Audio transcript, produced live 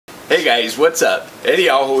Hey guys, what's up? Eddie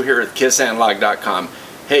Alho here at kissanalog.com.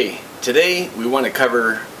 Hey, today we want to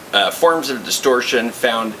cover forms of distortion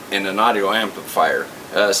found in an audio amplifier,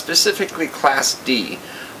 specifically Class D,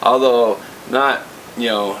 although not,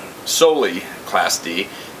 solely Class D.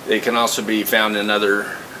 They can also be found in other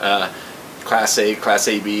Class A, Class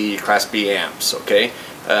AB, Class B amps, okay?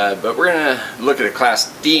 But we're going to look at a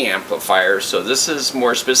Class D amplifier, so this is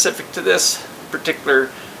more specific to this particular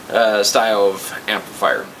style of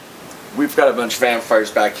amplifier. We've got a bunch of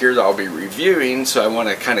amplifiers back here that I'll be reviewing, so I want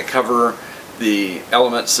to kind of cover the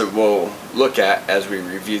elements that we'll look at as we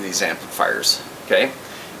review these amplifiers, okay?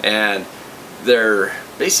 And they're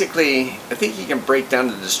basically, I think you can break down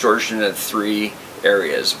the distortion into three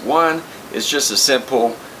areas. One is just a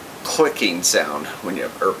simple clicking sound,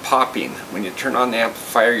 or popping. When you turn on the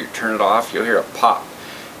amplifier, you turn it off, you'll hear a pop.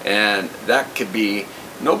 And that could be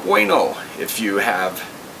no bueno if you have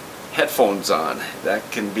headphones on. That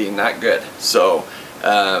can be not good. So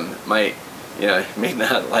may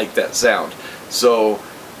not like that sound. So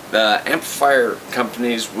amplifier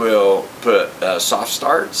companies will put soft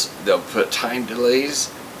starts, they'll put time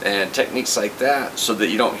delays and techniques like that so that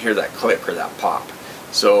you don't hear that click or that pop.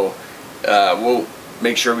 So we'll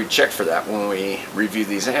make sure we check for that when we review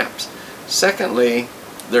these amps. Secondly,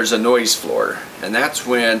 there's a noise floor, and that's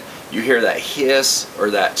when you hear that hiss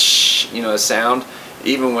or that shh, sound,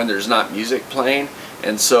 even when there's not music playing.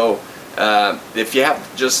 And so if you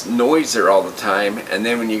have just noise there all the time, and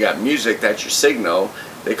then when you got music, that's your signal.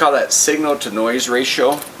 They call that signal to noise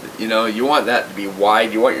ratio. You want that to be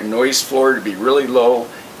wide. You want your noise floor to be really low,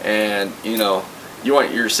 and you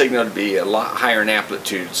want your signal to be a lot higher in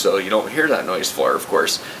amplitude so you don't hear that noise floor, of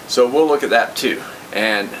course. So we'll look at that too.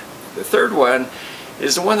 And the third one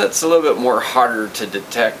is the one that's a little bit more harder to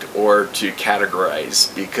detect or to categorize,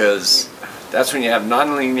 because that's when you have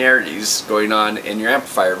non-linearities going on in your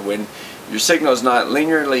amplifier, when your signal is not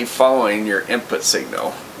linearly following your input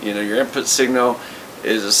signal. Your input signal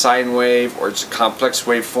is a sine wave or it's a complex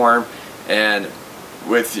waveform, and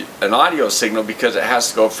with an audio signal, because it has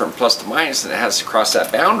to go from plus to minus and it has to cross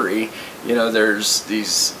that boundary, there's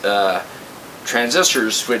these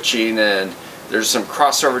transistor switching, and there's some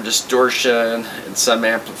crossover distortion in some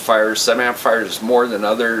amplifiers more than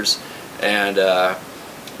others, and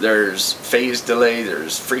there's phase delay,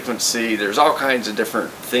 there's frequency, there's all kinds of different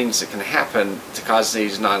things that can happen to cause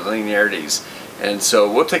these non-linearities. And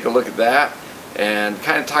so we'll take a look at that and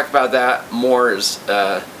kind of talk about that more as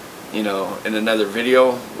in another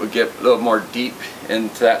video. We'll get a little more deep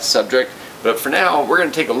into that subject, but for now we're going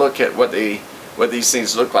to take a look at what these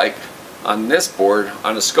things look like on this board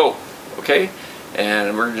on a scope, okay?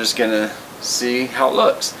 And we're just going to see how it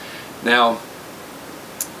looks. Now,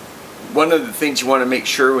 one of the things you want to make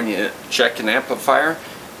sure when you check an amplifier,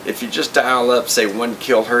 if you just dial up, say 1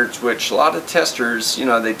 kilohertz, which a lot of testers,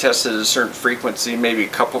 they test at a certain frequency, maybe a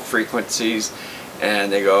couple frequencies,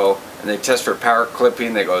 and they go and they test for power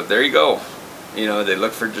clipping, they go, there you go. They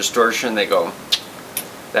look for distortion, they go,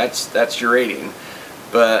 that's your rating.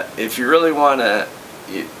 But if you really want to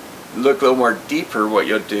look a little more deeper, what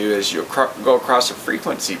you'll do is you'll go across a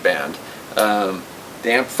frequency band.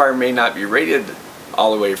 The amplifier may not be rated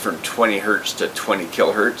all the way from 20 hertz to 20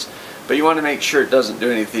 kilohertz, but you want to make sure it doesn't do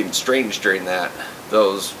anything strange during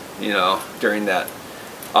during that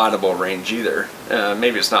audible range either.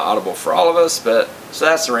 Maybe it's not audible for all of us, but so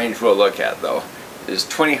that's the range we'll look at, though, is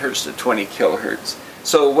 20 hertz to 20 kilohertz.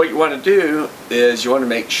 So what you want to do is you want to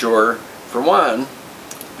make sure, for one,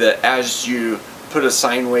 that as you put a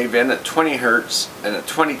sine wave in at 20 hertz and at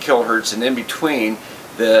 20 kilohertz and in between,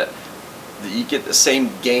 that you get the same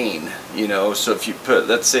gain. So if you put,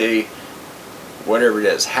 let's say, whatever it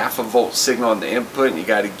is, half a volt signal on the input, and you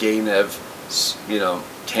got a gain of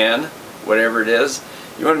 10, whatever it is,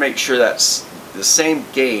 you want to make sure that's the same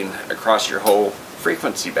gain across your whole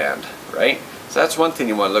frequency band, right? So that's one thing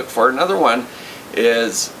you want to look for. Another one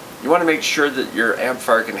is you want to make sure that your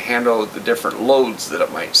amplifier can handle the different loads that it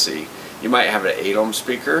might see. You might have an 8 ohm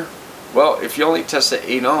speaker. Well, if you only test at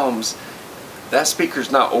 8 ohms, that speaker's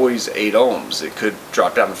not always 8 ohms. It could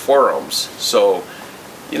drop down to 4 ohms. So,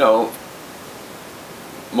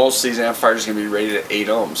 most of these amplifiers are going to be rated at 8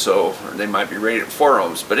 ohms, so or they might be rated at 4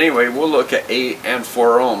 ohms. But anyway, we'll look at 8 and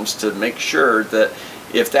 4 ohms to make sure that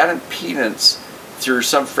if that impedance through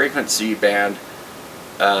some frequency band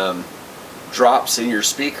drops in your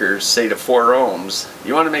speakers, say to 4 ohms,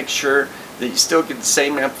 you want to make sure that you still get the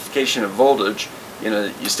same amplification of voltage,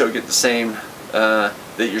 you still get the same,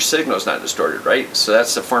 that your signal is not distorted, right? So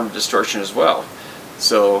that's a form of distortion as well.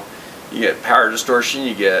 So you get power distortion,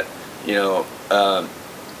 you get,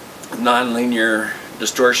 non-linear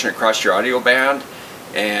distortion across your audio band,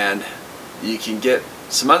 and you can get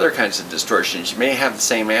some other kinds of distortions. You may have the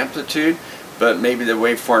same amplitude, but maybe the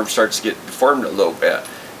waveform starts to get deformed a little bit.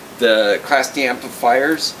 The Class D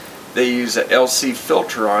amplifiers, they use a LC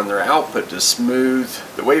filter on their output to smooth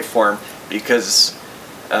the waveform, because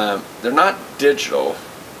they're not digital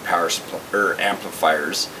power supply or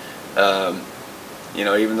amplifiers. You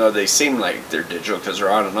know, even though they seem like they're digital because they're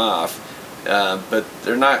on and off, but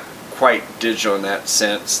they're not quite digital in that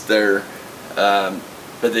sense. They're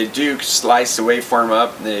but they do slice the waveform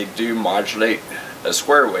up, and they do modulate a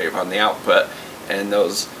square wave on the output, and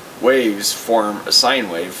those waves form a sine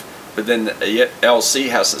wave, but then the LC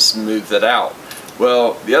has to smooth it out.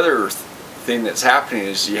 Well, the other thing that's happening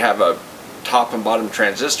is you have a top and bottom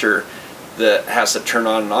transistor that has to turn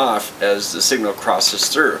on and off as the signal crosses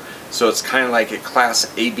through. So it's kind of like a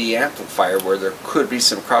Class AB amplifier, where there could be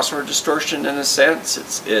some crossover distortion in a sense.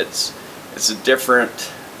 It's a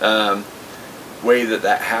different way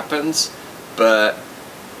that happens, but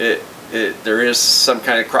there is some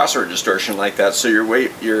kind of crossover distortion like that. So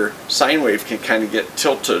your sine wave can kind of get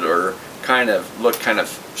tilted or kind of look kind of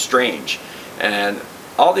strange, and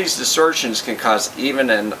all these distortions can cause even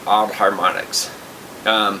and odd harmonics.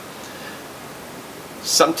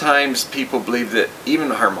 Sometimes people believe that even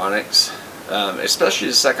harmonics, especially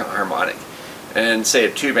the second harmonic, and say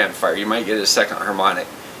a tube amplifier, you might get a second harmonic,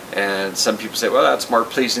 and some people say, well, that's more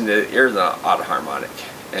pleasing to the ear than an odd harmonic.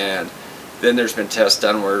 And then there's been tests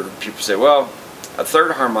done where people say, well, a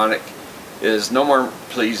third harmonic is no more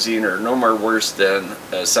pleasing or no more worse than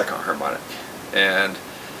a second harmonic. And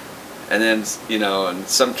then, you know, in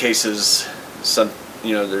some cases, it's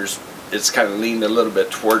kind of leaned a little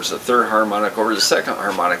bit towards the third harmonic over the second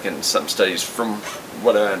harmonic in some studies, from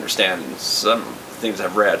what I understand and some things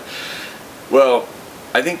I've read. Well,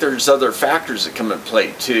 I think there's other factors that come into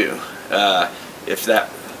play too. If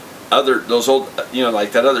those old, you know,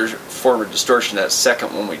 like that other form of distortion, that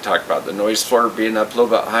second one we talked about, the noise floor being up a little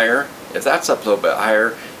bit higher, if that's up a little bit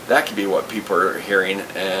higher, that could be what people are hearing,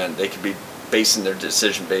 and they could be basing their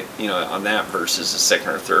decision, you know, on that versus a second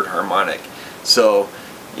or third harmonic. So,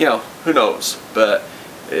 you know, who knows? But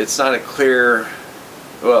it's not a clear.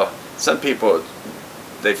 Well, some people,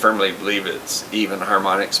 they firmly believe it's even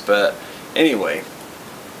harmonics, but anyway.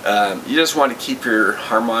 You just want to keep your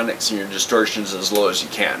harmonics and your distortions as low as you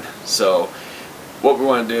can. So what we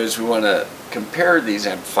want to do is we want to compare these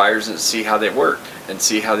amplifiers and see how they work, and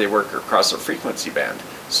see how they work across a frequency band.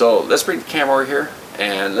 So let's bring the camera over here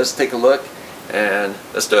and let's take a look, and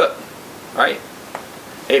let's do it. Alright.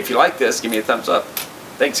 Hey, if you like this, give me a thumbs up.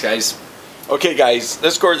 Thanks, guys. Okay, guys,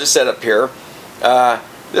 let's go over the setup here.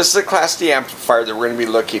 This is a Class D amplifier that we're going to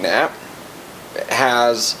be looking at. It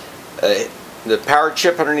has the power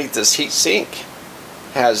chip underneath this heat sink,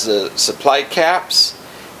 has the supply caps,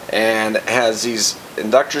 and has these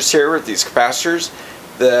inductors here with these capacitors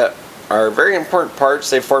that are very important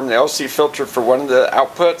parts. They form the LC filter for one of the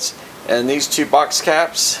outputs, and these two box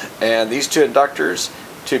caps and these two inductors,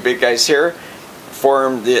 two big guys here,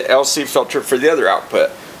 form the LC filter for the other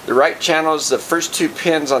output. The right channel is the first two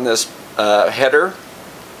pins on this header,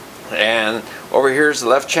 and over here is the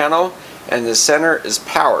left channel, and the center is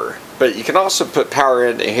power. But you can also put power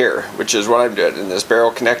into here, which is what I'm doing in this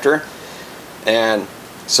barrel connector. And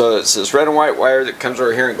so it's this red and white wire that comes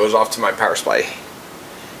over here and goes off to my power supply.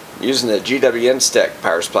 I'm using the GWN stack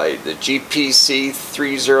power supply, the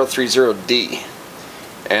GPC3030D.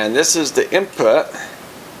 And this is the input.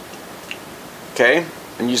 Okay,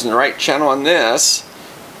 I'm using the right channel on this.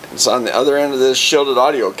 It's on the other end of this shielded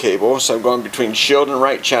audio cable, so I'm going between shield and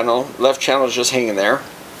right channel. Left channel is just hanging there.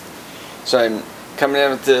 So I'm coming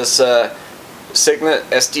in with this Signet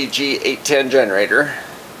SDG810 generator.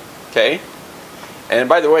 Okay, and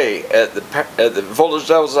by the way, at the voltage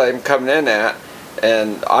levels I'm coming in at,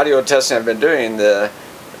 and audio testing I've been doing, the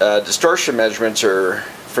distortion measurements are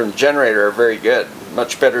from the generator are very good,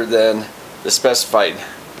 much better than the specified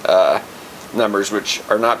numbers, which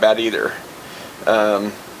are not bad either.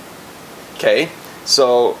 Okay,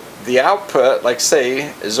 so the output, like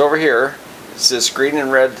say, is over here. It's this green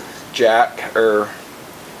and red jack or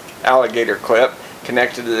alligator clip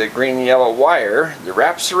connected to the green and yellow wire that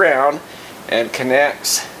wraps around and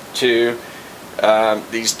connects to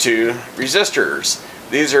these two resistors.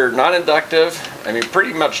 These are non-inductive, I mean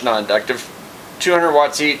pretty much non-inductive, 200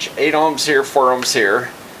 watts each, 8 ohms here, 4 ohms here.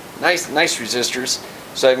 Nice resistors.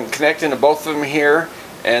 So I'm connecting to both of them here,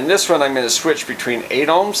 and this one I'm going to switch between 8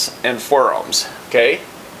 ohms and 4 ohms. Okay,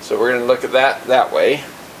 so we're going to look at that way.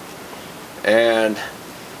 And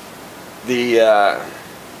the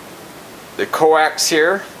coax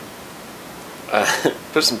here,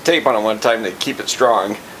 put some tape on it one time to keep it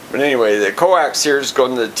strong. But anyway, the coax here is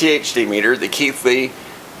going to the THD meter, the Keithley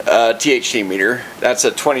THD meter. That's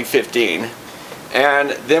a 2015.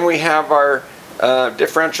 And then we have our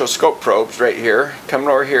differential scope probes right here, coming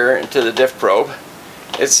over here into the diff probe.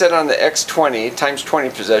 It's set on the X20 times 20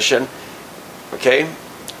 position. Okay,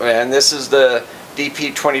 and this is the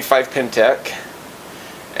DP25 Pintec.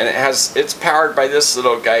 And it's powered by this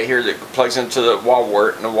little guy here that plugs into the wall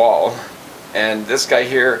wart in the wall. And this guy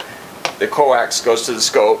here, the coax, goes to the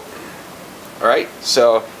scope. Alright,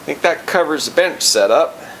 so I think that covers the bench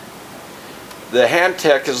setup. The hand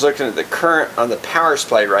tech is looking at the current on the power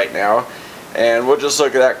supply right now, and we'll just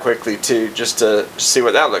look at that quickly too, just to see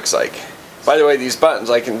what that looks like. By the way, these buttons,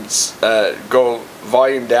 I can go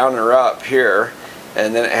volume down or up here,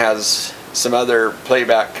 and then it has some other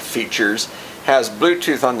playback features. Has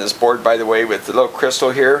Bluetooth on this board, by the way, with the little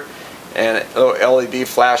crystal here and a little LED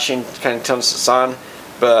flashing, kind of tells us on.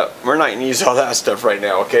 But we're not going to use all that stuff right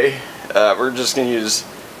now, okay? We're just going to use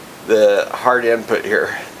the hard input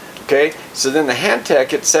here. Okay, so then the hand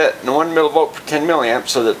tech, it's set in 1 millivolt per 10 milliamps,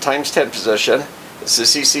 so the times 10 position. It's the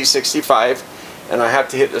CC65, and I have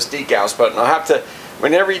to hit this degauss button. I'll have to,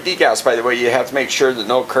 whenever you degauss, by the way, you have to make sure that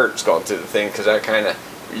no current's going through the thing, because that kind of,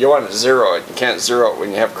 you want to zero it. You can't zero it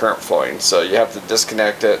when you have current flowing, so you have to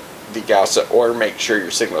disconnect it, degauss it, or make sure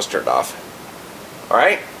your signal's turned off.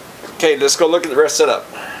 Alright, okay, let's go look at the rest setup.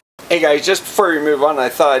 Hey guys, just before we move on, I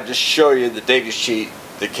thought I'd just show you the data sheet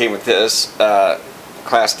that came with this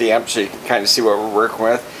Class D amp, so you can kind of see what we're working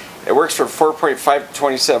with. It works for 4.5 to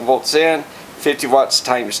 27 volts in, 50 watts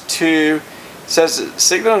times 2. It says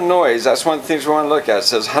signal to noise, that's one of the things we want to look at. It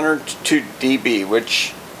says 102 dB,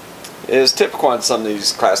 which is typical on some of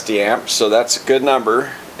these Class D amps, so that's a good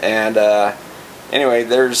number. And anyway,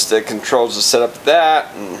 there's the controls to set up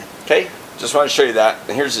that. And, okay, just want to show you that.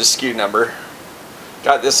 And here's the SKU number.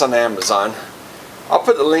 Got this on Amazon. I'll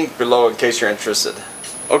put the link below in case you're interested.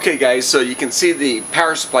 Okay guys, so you can see the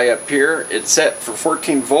power supply up here. It's set for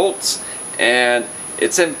 14 volts and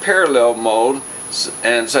it's in parallel mode.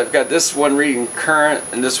 And so I've got this one reading current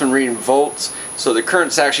and this one reading volts. So the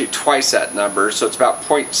current's actually twice that number. So it's about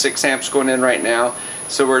 0.6 amps going in right now.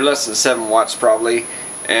 So we're less than 7 watts probably.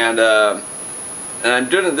 And I'm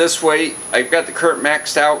doing it this way. I've got the current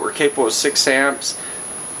maxed out. We're capable of 6 amps.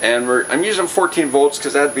 And I'm using 14 volts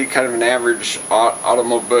because that'd be kind of an average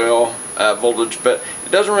automobile voltage, but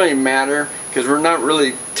it doesn't really matter because we're not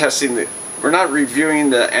really we're not reviewing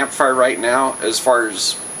the amplifier right now as far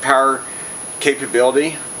as power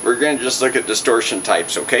capability. We're going to just look at distortion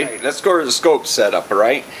types, okay? Right, let's go to the scope setup,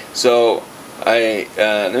 alright? So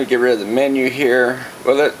let me get rid of the menu here.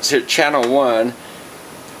 Well, let's hit channel 1.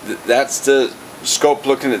 That's the scope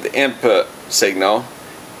looking at the input signal.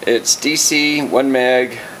 It's DC, 1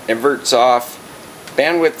 meg, inverts off,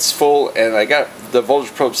 bandwidth's full, and I got the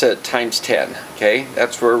voltage probe set at times 10. Okay,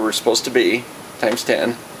 that's where we're supposed to be, times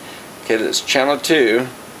 10. Okay, that's channel 2,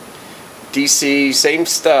 DC, same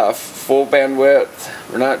stuff, full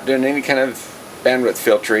bandwidth. We're not doing any kind of bandwidth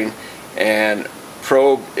filtering, and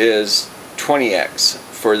probe is 20x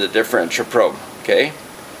for the differential probe. Okay,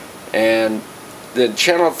 and then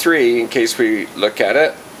channel 3, in case we look at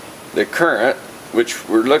it, the current, which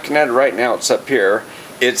we're looking at it right now, it's up here.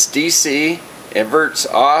 It's DC, inverts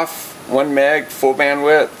off, 1 meg, full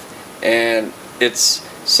bandwidth, and it's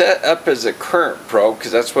set up as a current probe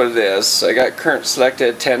because that's what it is. So I got current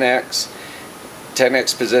selected, 10x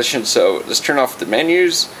position. So let's turn off the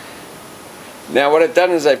menus. Now what I've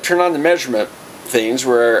done is I've turned on the measurement things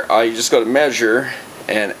where I just go to measure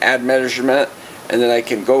and add measurement, and then I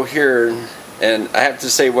can go here and I have to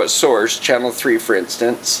say what source, channel 3 for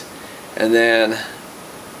instance, and then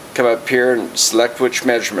come up here and select which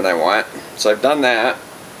measurement I want. So I've done that,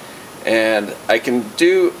 and I can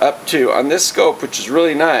do up to, on this scope, which is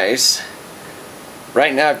really nice,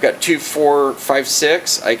 right now I've got 2, 4, 5,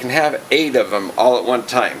 6. I can have 8 of them all at one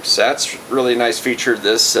time. So that's really nice feature of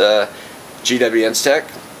this GW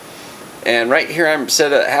Tech. And right here I'm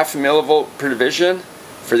set at 0.5 millivolt per division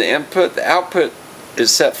for the input. The output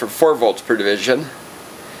is set for 4 volts per division,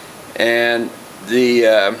 and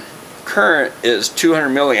the current is 200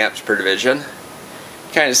 milliamps per division.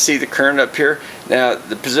 You kind of see the current up here. Now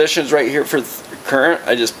the positions right here for current,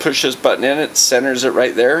 I just push this button in, it centers it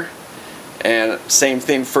right there. And same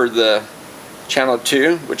thing for the channel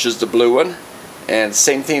 2, which is the blue one, and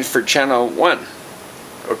same thing for channel 1.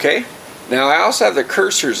 Okay, now I also have the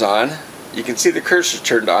cursors on. You can see the cursors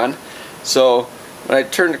turned on. So when I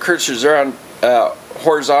turn the cursors, they're on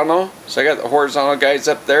horizontal. So I got the horizontal guys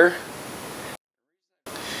up there.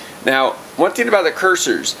 Now, one thing about the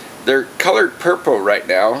cursors, they're colored purple right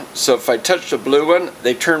now, so if I touch the blue one,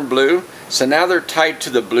 they turn blue. So now they're tied to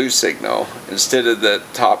the blue signal instead of the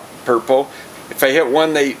top purple. If I hit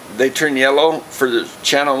one, they turn yellow for the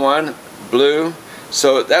channel 1, blue.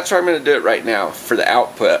 So that's where I'm going to do it right now for the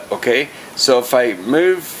output, okay? So if I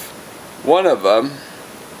move one of them,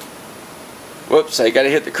 whoops, I got to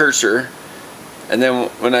hit the cursor. And then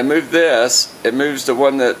when I move this, it moves the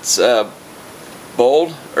one that's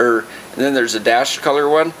bold, and then there's a dash color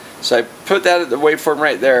one. So I put that at the waveform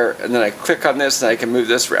right there, and then I click on this and I can move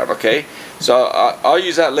this around, okay? So I'll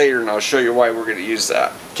use that later and I'll show you why we're going to use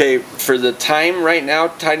that. Okay, for the time right now,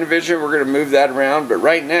 time division, we're going to move that around, but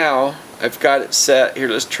right now I've got it set. Here,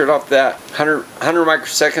 let's turn off that 100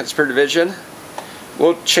 microseconds per division.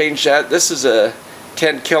 We'll change that. This is a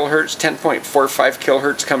 10 kilohertz, 10.45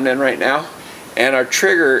 kilohertz coming in right now. And our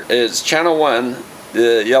trigger is channel 1,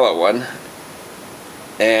 the yellow one,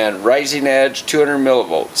 and rising edge 200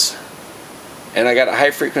 millivolts. And I got a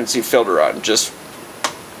high frequency filter on, just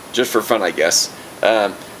for fun, I guess.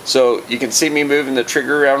 So you can see me moving the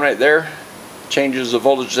trigger around right there. Changes the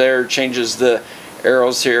voltage there, changes the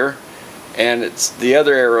arrows here, and it's the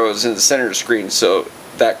other arrow is in the center of the screen. So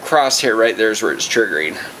that crosshair right there is where it's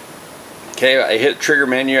triggering. Okay, I hit trigger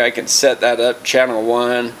menu. I can set that up, channel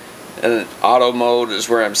 1. And auto mode is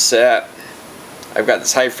where I'm set. I've got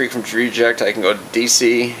this high frequency reject. I can go to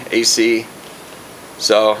DC, AC.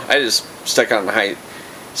 So I just stuck on the high.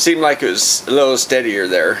 Seemed like it was a little steadier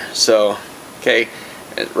there. So, okay,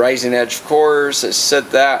 rising edge, of course. I set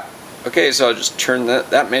that. Okay, so I'll just turn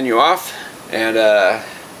that menu off. And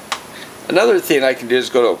another thing I can do is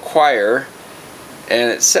go to acquire, and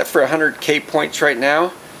it's set for 100K points right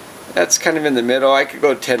now. That's kind of in the middle. I could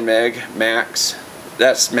go 10 meg max.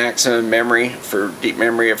 That's maximum memory for deep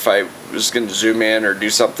memory if I was going to zoom in or do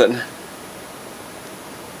something.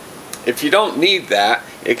 If you don't need that,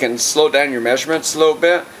 it can slow down your measurements a little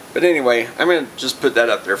bit. But anyway, I'm going to just put that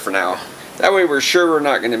up there for now. That way we're sure we're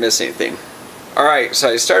not going to miss anything. Alright, so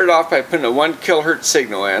I started off by putting a 1 kilohertz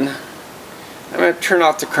signal in. I'm going to turn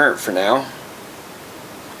off the current for now.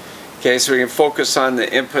 Okay, so we can focus on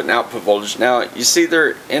the input and output voltage. Now, you see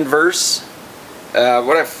they're inverse.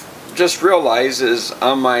 What I've just realized is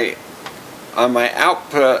on my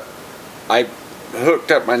output, I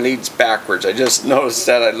hooked up my leads backwards. I just noticed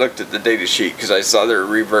that. I looked at the data sheet because I saw they're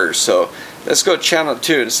reversed. So let's go channel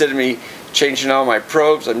 2. Instead of me changing all my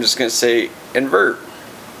probes, I'm just going to say invert.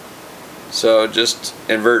 So just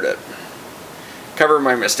invert it. Cover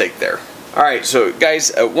my mistake there. Alright, so guys,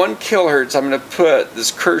 at 1 kilohertz, I'm going to put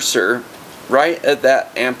this cursor right at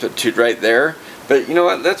that amplitude right there. But you know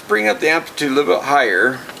what? Let's bring up the amplitude a little bit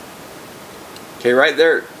higher. Okay, right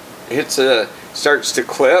there, starts to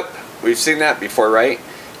clip. We've seen that before, right?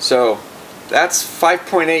 So that's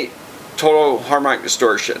 5.8 total harmonic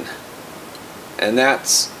distortion, and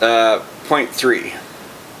that's 0.3,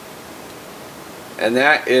 and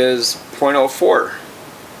that is 0.04.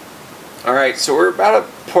 All right, so we're about a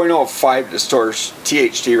 0.05 distortion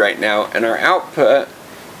THD right now, and our output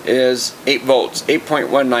is 8 volts,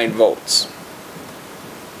 8.19 volts.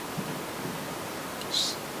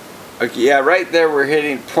 Okay, yeah, right there we're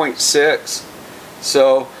hitting 0.6.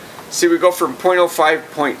 So, see, we go from 0.05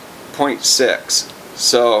 to 0.6.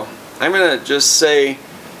 So, I'm going to just say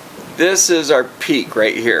this is our peak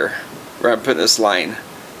right here, where I'm putting this line.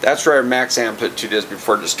 That's where our max amplitude is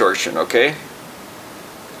before distortion, okay?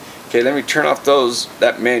 Okay, let me turn off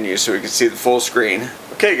that menu so we can see the full screen.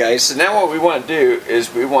 Okay, guys, so now what we want to do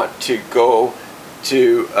is we want to go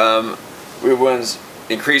to, we want to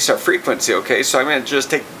increase our frequency, okay? So I'm going to just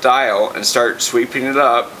take the dial and start sweeping it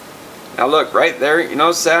up. Now look, right there, you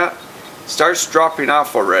notice that? It starts dropping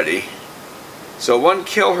off already. So 1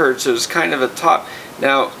 kilohertz is kind of a top.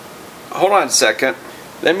 Now, hold on a second.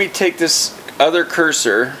 Let me take this other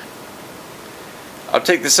cursor. I'll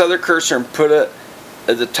take this other cursor and put it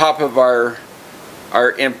at the top of our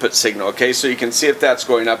input signal, okay? So you can see if that's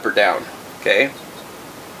going up or down, okay?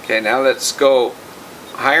 Okay, now let's go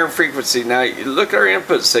higher in frequency. Now you look at our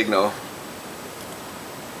input signal.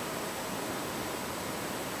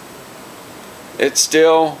 It's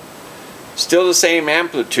still the same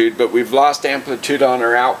amplitude, but we've lost amplitude on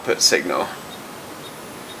our output signal.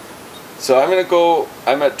 So I'm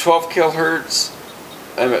at 12 kilohertz,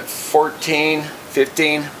 I'm at 14,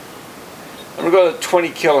 15, I'm going to go to 20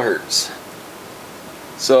 kilohertz.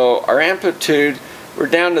 So our amplitude, we're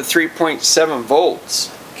down to 3.7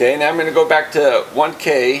 volts. Okay, now I'm going to go back to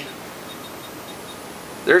 1K.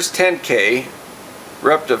 There's 10K.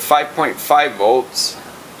 We're up to 5.5 volts.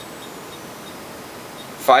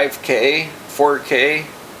 5K, 4K.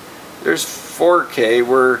 There's 4K.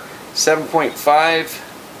 We're 7.5.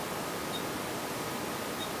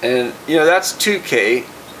 And you know, that's 2K.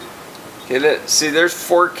 Okay, let's see, there's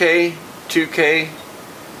 4K, 2K.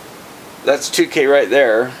 That's 2K right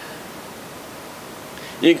there.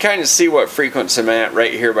 You can kind of see what frequency I'm at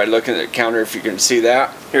right here by looking at the counter, if you can see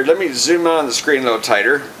that. Here, let me zoom on the screen a little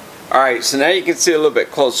tighter. Alright, so now you can see a little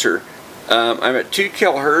bit closer. I'm at 2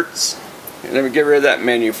 kilohertz. And let me get rid of that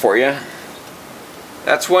menu for you.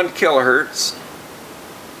 That's 1 kilohertz.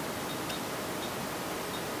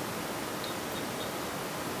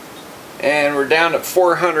 And we're down at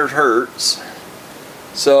 400 hertz.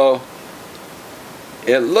 So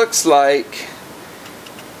it looks like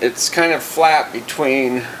it's kind of flat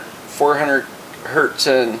between 400 hertz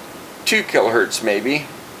and 2 kilohertz maybe.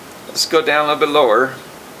 Let's go down a little bit lower.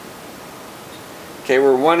 Okay,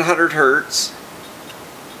 we're 100 hertz.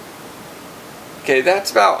 Okay,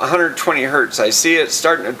 that's about 120 hertz. I see it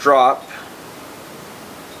starting to drop.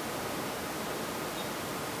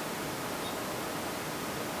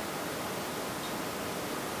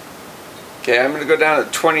 Okay, I'm going to go down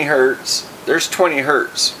to 20 hertz. There's 20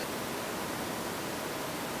 hertz.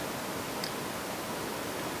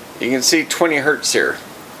 You can see 20 hertz here.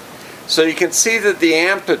 So you can see that the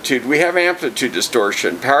amplitude, we have amplitude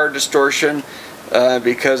distortion, power distortion,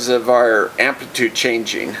 because of our amplitude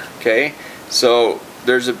changing. Okay, so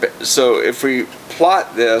if we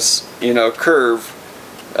plot this, you know, curve,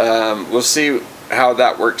 we'll see how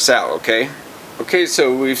that works out. Okay,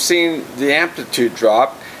 so we've seen the amplitude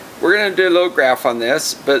drop. We're going to do a little graph on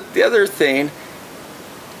this, but the other thing,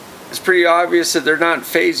 it's pretty obvious that they're not in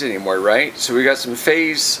phase anymore, right? So we got some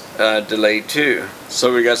phase delay too.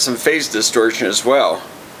 So we got some phase distortion as well.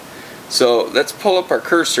 So let's pull up our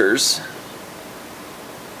cursors.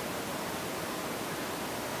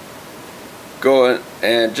 Go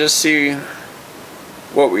and just see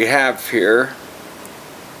what we have here.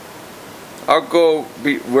 I'll go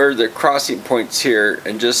where the crossing points here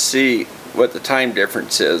and just see what the time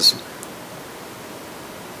difference is.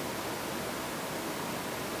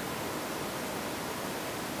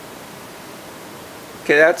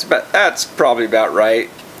 Okay, that's probably about right.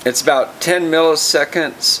 It's about 10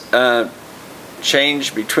 milliseconds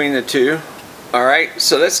change between the two. Alright,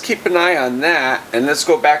 so let's keep an eye on that, and let's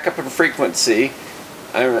go back up in frequency.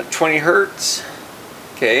 I'm at 20 hertz.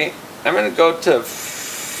 Okay, I'm going to go to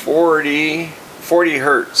 40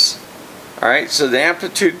 hertz. Alright, so the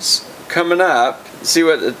amplitude's coming up. See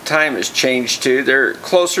what the time has changed to. They're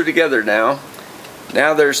closer together now.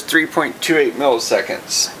 Now there's 3.28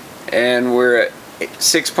 milliseconds, and we're at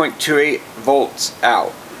 6.28 volts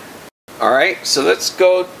out. Alright, so let's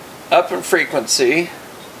go up in frequency.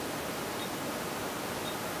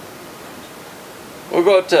 We'll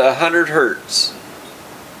go to 100 hertz.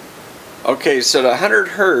 Okay, so to 100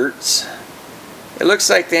 hertz, it looks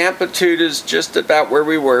like the amplitude is just about where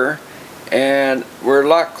we were, and we're a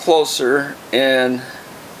lot closer, and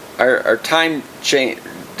our time change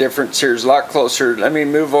difference here is a lot closer. Let me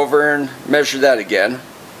move over and measure that again.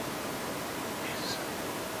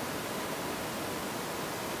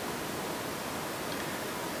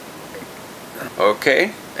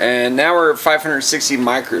 Okay, and now we're at 560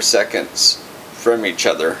 microseconds from each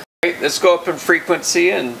other. Okay, let's go up in frequency,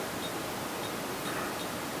 and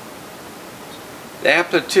the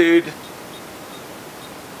amplitude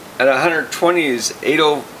at 120 is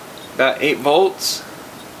about 8 volts.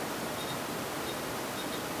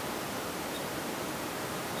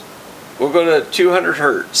 We'll go to 200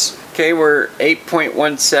 hertz. Okay, we're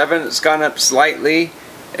 8.17. It's gone up slightly.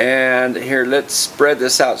 And here, let's spread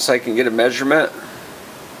this out so I can get a measurement.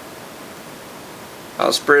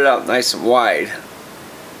 I'll spread it out nice and wide.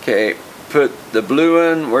 Okay, put the blue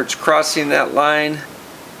in where it's crossing that line,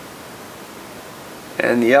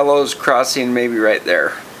 and the yellow's crossing maybe right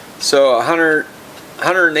there. So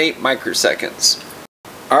 108 microseconds.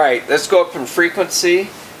 Alright, let's go up in frequency.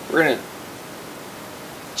 We're going to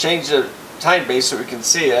change the time base so we can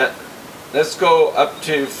see it. Let's go up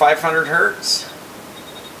to 500 hertz.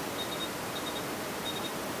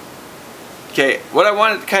 Okay, what I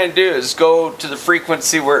wanted to kind of do is go to the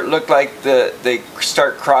frequency where it looked like they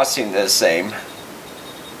start crossing the same.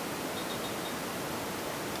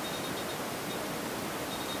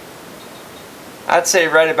 I'd say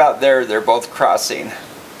right about there they're both crossing.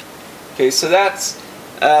 Okay, so that's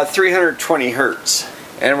 320 hertz,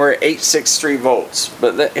 and we're at 863 volts.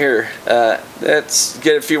 But let's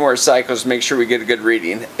get a few more cycles, make sure we get a good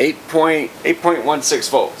reading. 8.16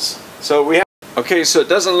 volts. So we have. Okay, so it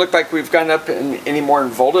doesn't look like we've gone up any more in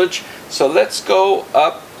voltage, so let's go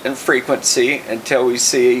up in frequency until we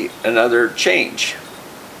see another change.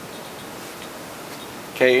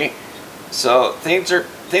 Okay, so things are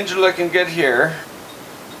looking good here.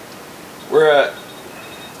 We're at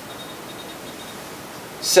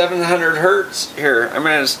 700 hertz. Here, I'm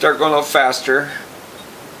going to start going a little faster.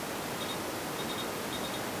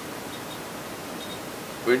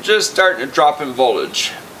 We're just starting to drop in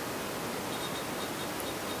voltage.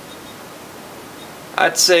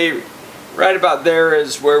 I'd say right about there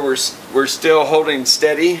is where we're still holding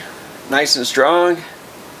steady, nice and strong.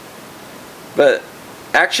 But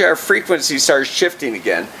actually our frequency starts shifting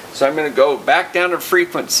again. So I'm going to go back down to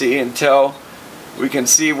frequency until we can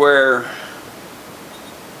see where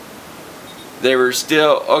they were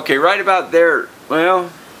still, okay, right about there.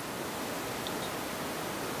 Well,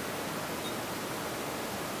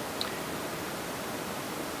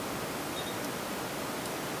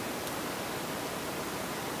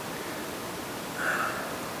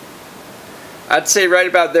 I'd say right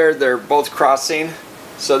about there they're both crossing.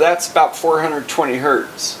 So that's about 420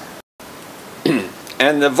 hertz.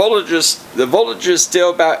 And the voltage is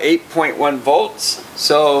still about 8.1 volts.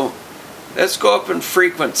 So let's go up in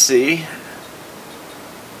frequency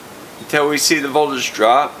until we see the voltage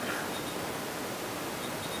drop.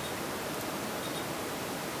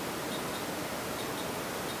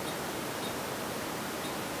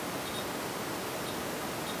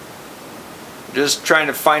 Just trying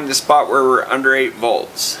to find the spot where we're under 8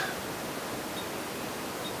 volts.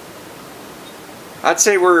 I'd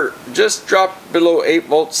say we're just dropped below 8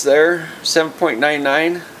 volts there,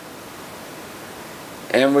 7.99.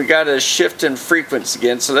 And we got a shift in frequency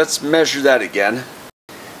again, so let's measure that again.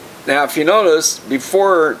 Now if you notice,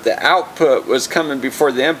 before the output was coming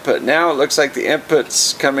before the input, now it looks like the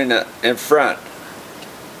input's coming in front.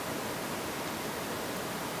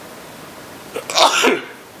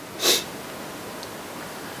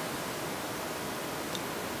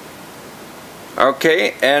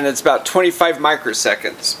 Okay, and it's about 25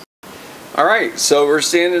 microseconds. Alright, so we're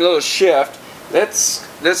seeing a little shift.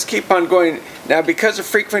 Let's keep on going. Now because the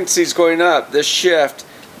frequency is going up, this shift,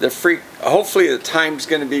 hopefully the time's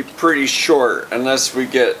going to be pretty short unless we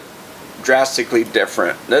get drastically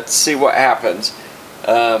different. Let's see what happens.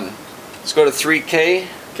 Let's go to 3K.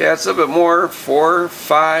 Okay, that's a little bit more. 4,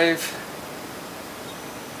 5.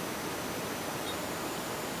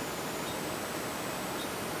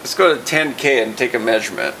 Let's go to 10K and take a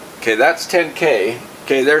measurement. Okay, that's 10K.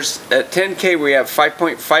 Okay, at 10K we have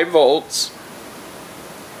 5.5 volts.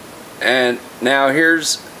 And now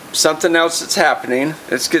here's something else that's happening.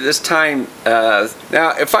 Let's get this time.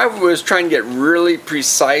 Now, if I was trying to get really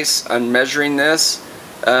precise on measuring this,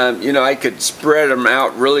 you know, I could spread them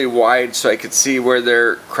out really wide so I could see where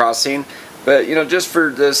they're crossing. But, you know, just for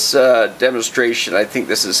this demonstration, I think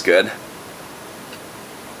this is good.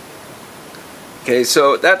 Okay,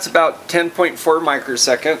 so that's about 10.4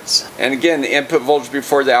 microseconds. And again, the input voltage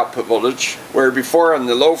before the output voltage, where before on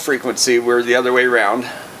the low frequency we're the other way around.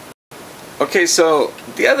 Okay, so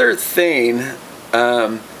the other thing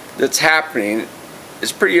that's happening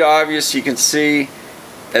is pretty obvious. You can see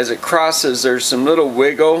as it crosses there's some little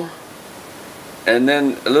wiggle and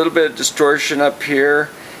then a little bit of distortion up here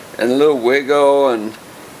and a little wiggle, and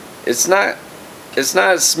it's not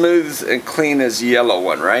as smooth and clean as the yellow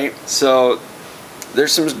one, right? So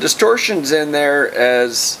there's some distortions in there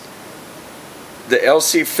as the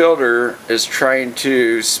LC filter is trying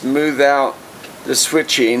to smooth out the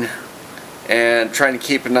switching and trying to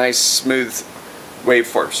keep a nice smooth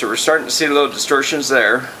waveform. So we're starting to see little distortions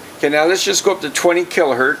there. Okay, now let's just go up to 20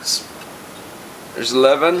 kilohertz. There's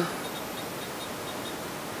 11.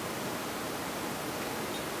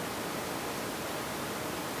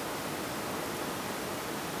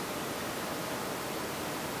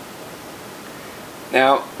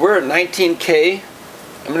 Now we're at 19K.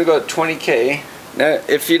 I'm going to go at 20K. Now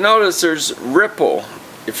if you notice there's ripple,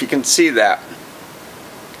 if you can see that.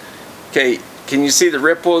 Okay, can you see the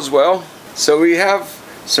ripple as well? So we have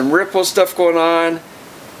some ripple stuff going on.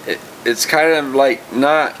 It's kind of like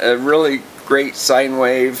not a really great sine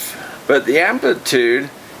wave, but the amplitude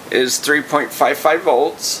is 3.55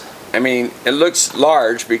 volts. I mean, it looks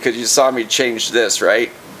large because you saw me change this,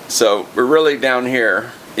 right? So we're really down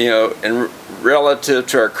here, you know, and relative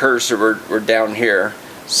to our cursor, we're down here.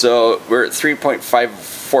 So we're at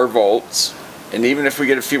 3.54 volts. And even if we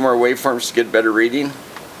get a few more waveforms to get a better reading,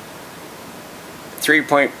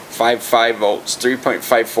 3.55 volts,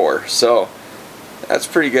 3.54. So that's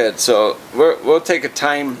pretty good. So we'll take a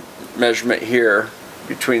time measurement here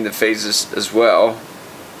between the phases as well.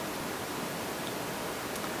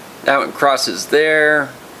 That one crosses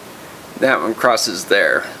there. That one crosses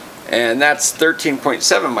there. And that's 13.7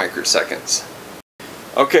 microseconds.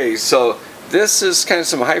 Okay, so this is kind of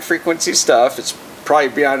some high frequency stuff. It's probably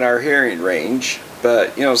beyond our hearing range,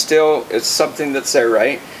 but you know, still it's something that's there,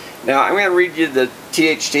 right? Now I'm going to read you the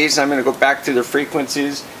THDs. I'm going to go back to the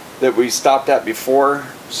frequencies that we stopped at before,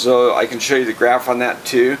 so I can show you the graph on that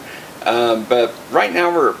too. But right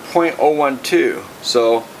now we're at 0.012,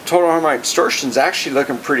 so total harmonic distortion is actually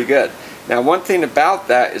looking pretty good. Now one thing about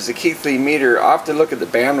that is the Keithley meter, I'll have to look at the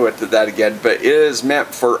bandwidth of that again, but it is meant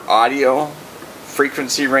for audio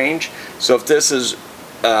frequency range. So if this is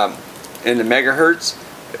in the megahertz,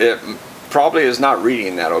 it probably is not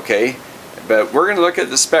reading that, okay? But we're going to look at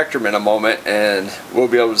the spectrum in a moment and we'll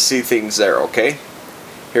be able to see things there, okay?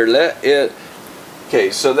 Here, okay,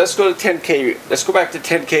 so let's go to 10K. Let's go back to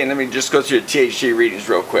 10K and let me just go through the THD readings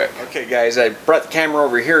real quick. Okay guys, I brought the camera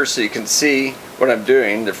over here so you can see what I'm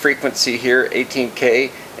doing. The frequency here,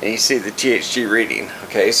 18K, and you see the THD reading.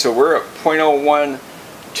 Okay, so we're at 0.01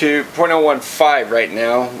 to 0.015 right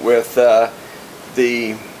now with the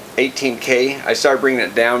 18K. I started bringing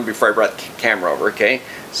it down before I brought the camera over, okay?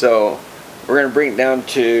 So we're going to bring it down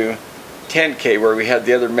to 10K where we had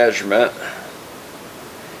the other measurement.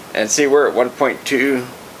 And see, we're at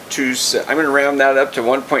 1.227. I'm going to round that up to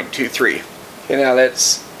 1.23. Okay, now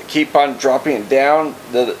let's keep on dropping it down.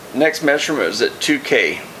 The next measurement is at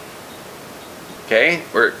 2K. Okay,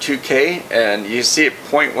 we're at 2K, and you see it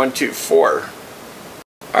 0.124.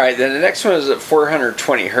 Alright, then the next one is at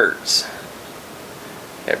 420 hertz.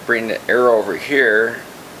 Okay, bring the arrow over here.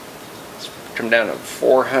 Let's come down to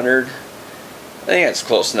 400. I think that's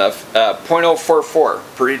close enough. 0.044,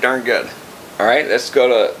 pretty darn good. Alright, let's go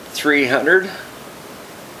to 300,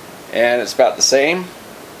 and it's about the same.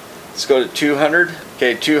 Let's go to 200.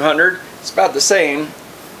 Okay, 200, it's about the same.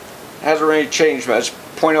 Hasn't really changed much.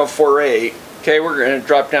 0.048. Okay, we're going to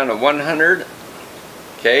drop down to 100.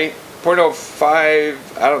 Okay,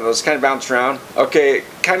 0.05, I don't know, it's kind of bounced around. Okay, it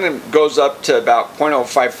kind of goes up to about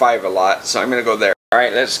 0.055 a lot, so I'm going to go there.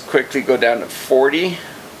 Alright, let's quickly go down to 40.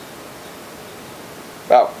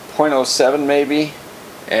 About 0.07 maybe,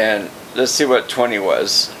 and let's see what 20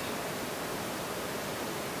 was.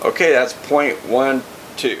 Okay, that's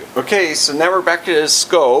 0.12. Okay, so now we're back to the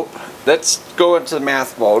scope. Let's go into the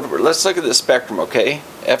math mode. Let's look at the spectrum, okay?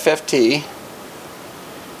 FFT.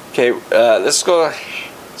 Okay, let's go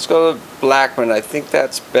to Blackman. I think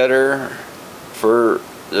that's better for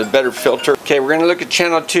the better filter. Okay, we're going to look at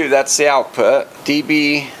channel 2. That's the output.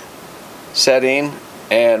 dB setting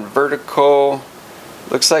and vertical.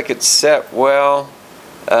 Looks like it's set well.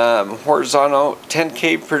 Horizontal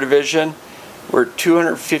 10K per division. We're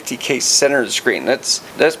 250K center of the screen. Let's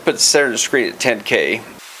put the center of the screen at 10K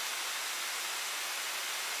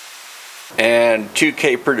and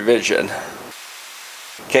 2K per division.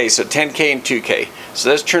 Okay, so 10K and 2K. So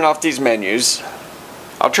let's turn off these menus.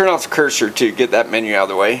 I'll turn off the cursor to get that menu out of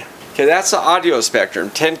the way. Okay, that's the audio spectrum.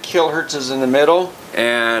 10 kilohertz is in the middle,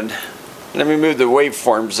 and let me move the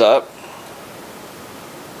waveforms up.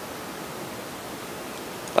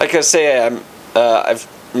 Like I say, I've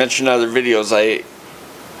mentioned in other videos, I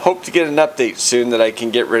hope to get an update soon that I can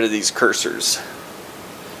get rid of these cursors.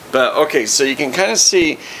 But okay, so you can kind of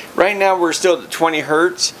see, right now we're still at 20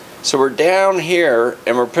 hertz, so we're down here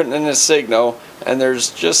and we're putting in a signal, and there's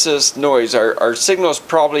just this noise. Our signal is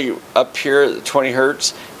probably up here at 20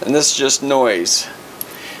 hertz, and this is just noise.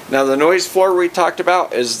 Now the noise floor we talked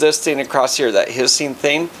about is this thing across here, that hissing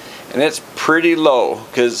thing, and it's pretty low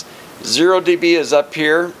because 0 dB is up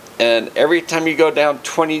here, and every time you go down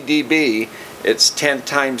 20 dB, it's 10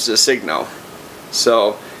 times the signal.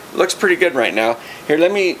 So it looks pretty good right now. Here,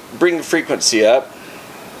 let me bring the frequency up.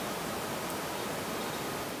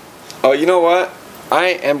 Oh, you know what? I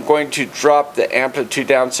am going to drop the amplitude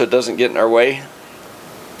down so it doesn't get in our way.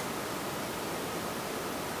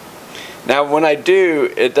 Now when I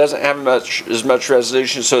do, it doesn't have as much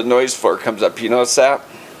resolution, so the noise floor comes up. You notice that?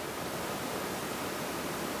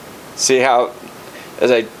 See how,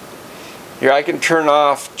 here I can turn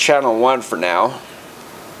off channel 1 for now.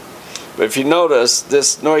 But if you notice,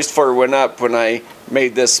 this noise floor went up when I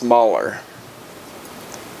made this smaller.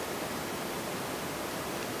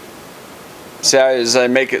 See how as I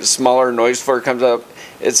make it smaller, noise floor comes up.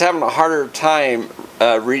 It's having a harder time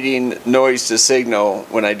reading noise to signal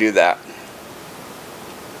when I do that.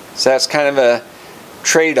 So that's kind of a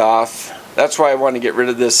trade-off. That's why I want to get rid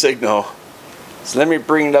of this signal. So let me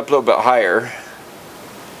bring it up a little bit higher.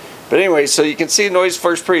 But anyway, so you can see noise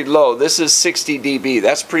floor is pretty low. This is 60 dB.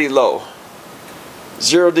 That's pretty low.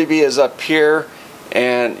 0 dB is up here,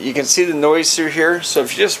 and you can see the noise through here. So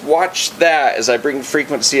if you just watch that as I bring the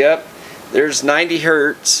frequency up, there's 90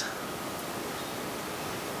 hertz.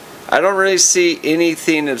 I don't really see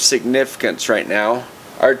anything of significance right now.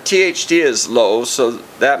 Our THD is low, so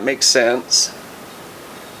that makes sense.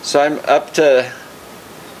 So I'm up to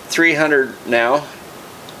 300 now.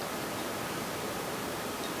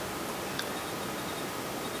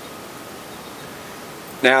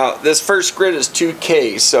 Now this first grid is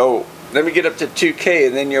 2K, so let me get up to 2K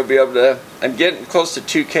and then you'll be able to, I'm getting close to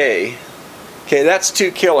 2K. Okay, that's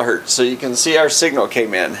 2 kilohertz, so you can see our signal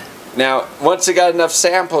came in. Now once it got enough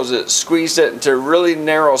samples, it squeezed it into a really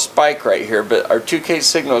narrow spike right here, but our 2K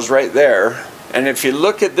signal is right there. And if you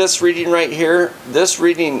look at this reading right here, this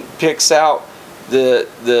reading picks out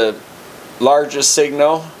the largest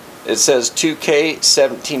signal. It says 2K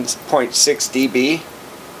 17.6 dB.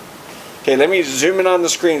 Okay, let me zoom in on the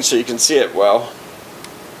screen so you can see it well.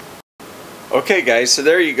 Okay guys, so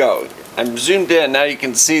there you go. I'm zoomed in, now you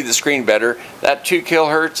can see the screen better. That 2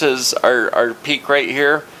 kilohertz is our peak right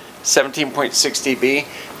here, 17.6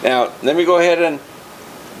 dB. Now let me go ahead and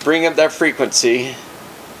bring up that frequency.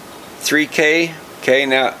 3K. Okay,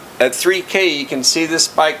 now at 3K you can see this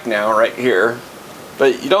spike now right here.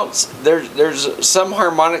 But you don't, there's some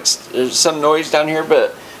harmonics, there's some noise down here,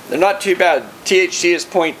 but they're not too bad. THD is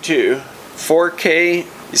 0.2. 4K,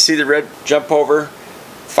 you see the red jump over.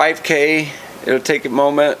 5K, it'll take a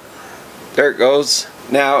moment. There it goes.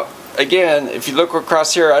 Now, again, if you look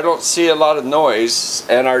across here, I don't see a lot of noise,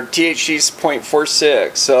 and our THD is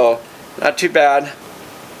 0.46, so not too bad.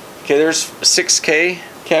 Okay, there's 6K.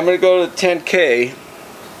 Okay, I'm going to go to 10K.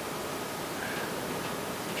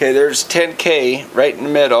 Okay, there's 10K right in the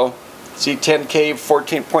middle. See 10K,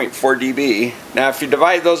 14.4 dB. Now if you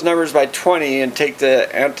divide those numbers by 20 and take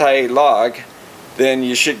the anti-log, then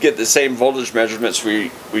you should get the same voltage measurements we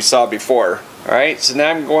saw before. Alright, so now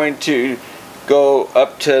I'm going to go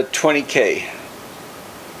up to 20K.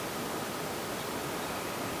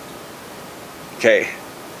 Okay,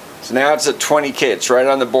 so now it's at 20K, it's right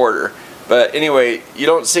on the border. But anyway, you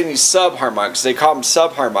don't see any subharmonics. They call them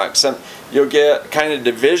subharmonics. You'll get kind of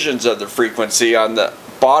divisions of the frequency on the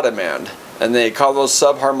bottom end, and they call those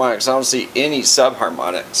subharmonics. I don't see any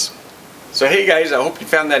subharmonics. So hey guys, I hope you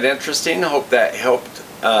found that interesting. I hope that helped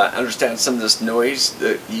understand some of this noise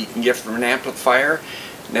that you can get from an amplifier.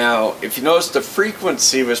 Now, if you notice, the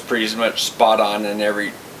frequency was pretty much spot on in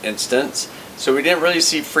every instance. So we didn't really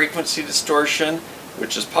see frequency distortion,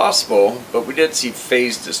 which is possible, but we did see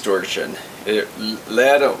phase distortion. It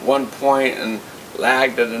led at one point and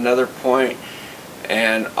lagged at another point,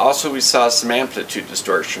 and also we saw some amplitude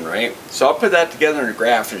distortion, right? So I'll put that together in a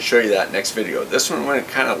graph and show you that next video. This one went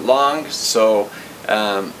kind of long, so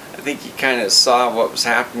I think you kind of saw what was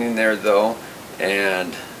happening there though,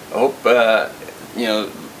 and I hope you know,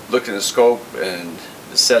 looking at the scope and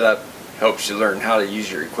the setup helps you learn how to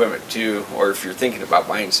use your equipment too, or if you're thinking about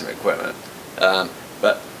buying some equipment.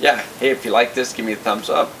 But yeah, hey, if you like this, give me a thumbs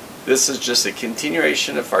up. This is just a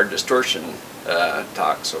continuation of our distortion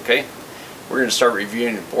talks, okay? We're going to start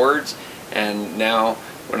reviewing the boards, and now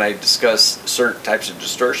when I discuss certain types of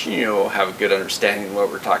distortion, you'll have a good understanding of what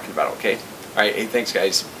we're talking about, okay? Alright, hey, thanks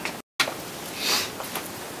guys.